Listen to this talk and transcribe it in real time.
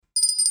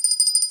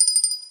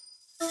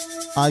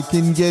I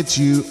can get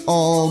you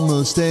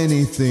almost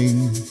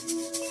anything.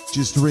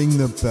 Just ring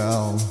the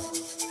bell.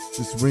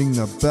 Just ring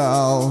the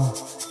bell.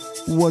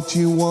 What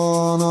you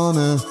want on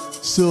a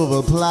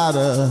silver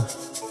platter?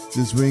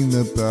 Just ring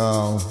the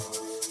bell.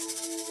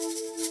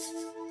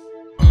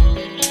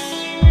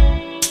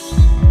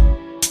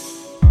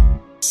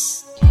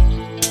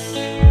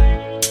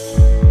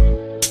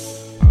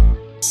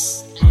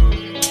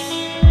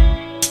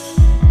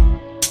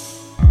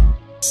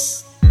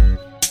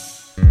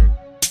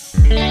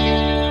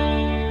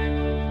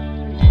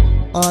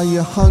 Are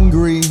you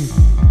hungry?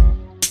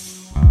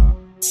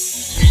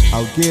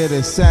 I'll get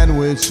a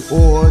sandwich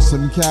or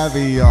some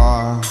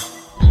caviar.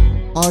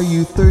 Are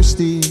you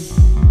thirsty?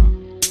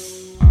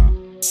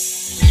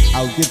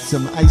 I'll get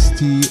some iced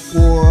tea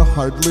or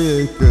hard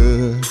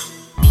liquor.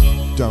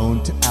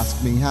 Don't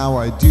ask me how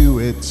I do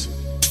it.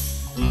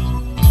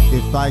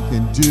 If I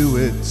can do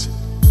it,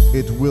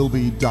 it will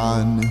be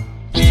done.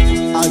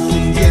 I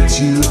can get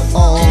you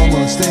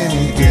almost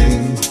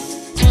anything.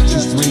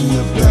 Just ring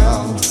the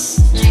bell.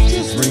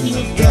 Just ring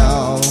the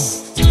bell.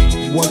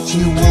 What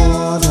you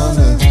want on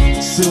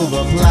a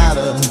silver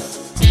platter?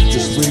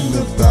 Just ring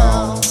the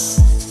bell.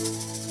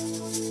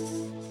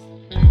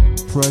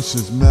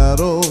 Precious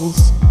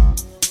metals,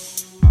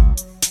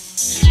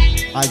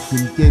 I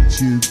can get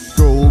you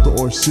gold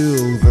or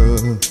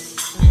silver.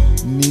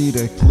 Need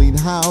a clean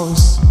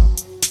house,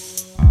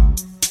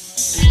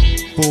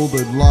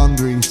 folded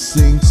laundry,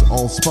 sinks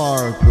all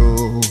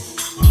sparkle.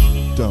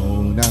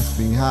 Don't ask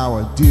me how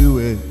I do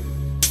it.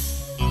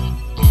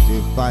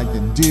 If I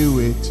can do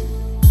it,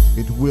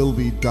 it will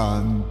be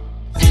done.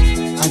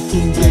 I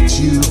can get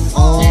you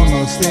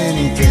almost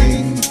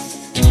anything.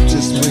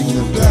 Just ring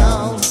the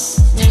bell.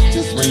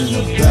 Just ring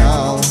the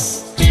bell.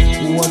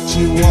 What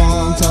you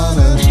want on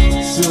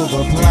a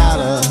silver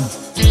platter?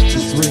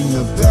 Just ring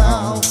the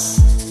bell.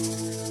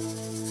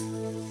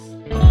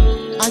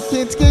 I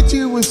can't get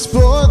you a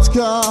sports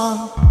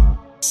car,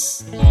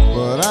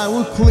 but I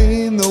will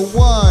clean the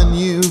one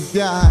you've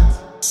got.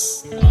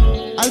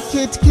 I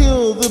can't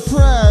kill the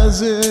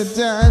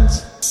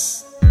president,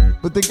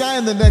 but the guy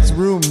in the next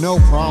room, no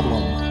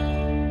problem.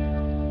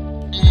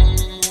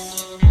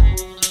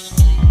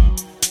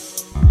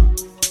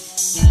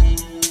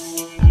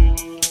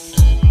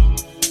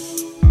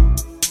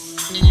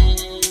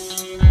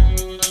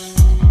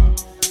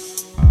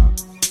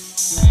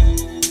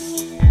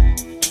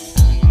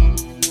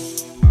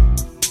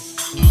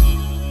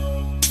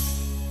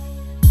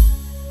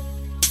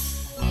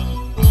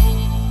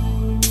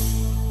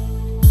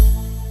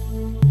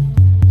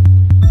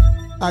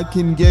 I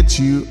can get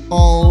you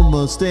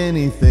almost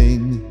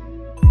anything.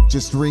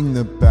 Just ring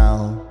the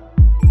bell.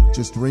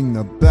 Just ring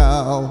the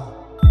bell.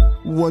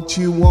 What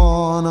you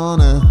want on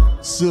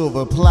a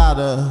silver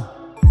platter?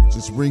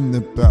 Just ring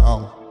the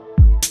bell.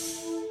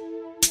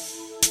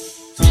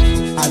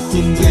 I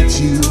can get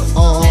you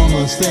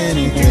almost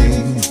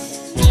anything.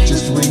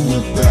 Just ring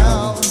the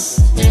bell.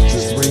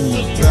 Just ring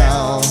the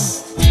bell.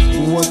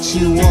 What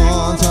you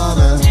want on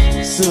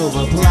a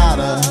silver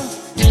platter?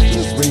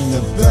 Just ring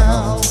the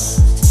bell.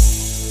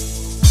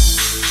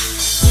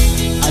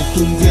 I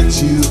can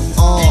get you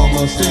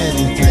almost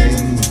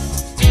anything.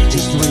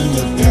 Just ring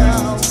the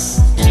bell.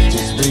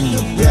 Just ring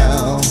the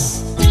bell.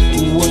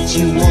 What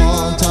you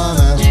want on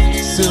a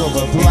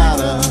silver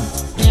platter?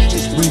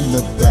 Just ring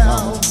the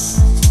bell.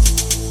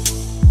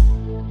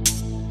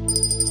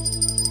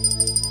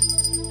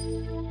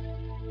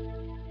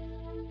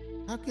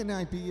 How can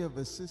I be of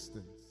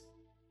assistance?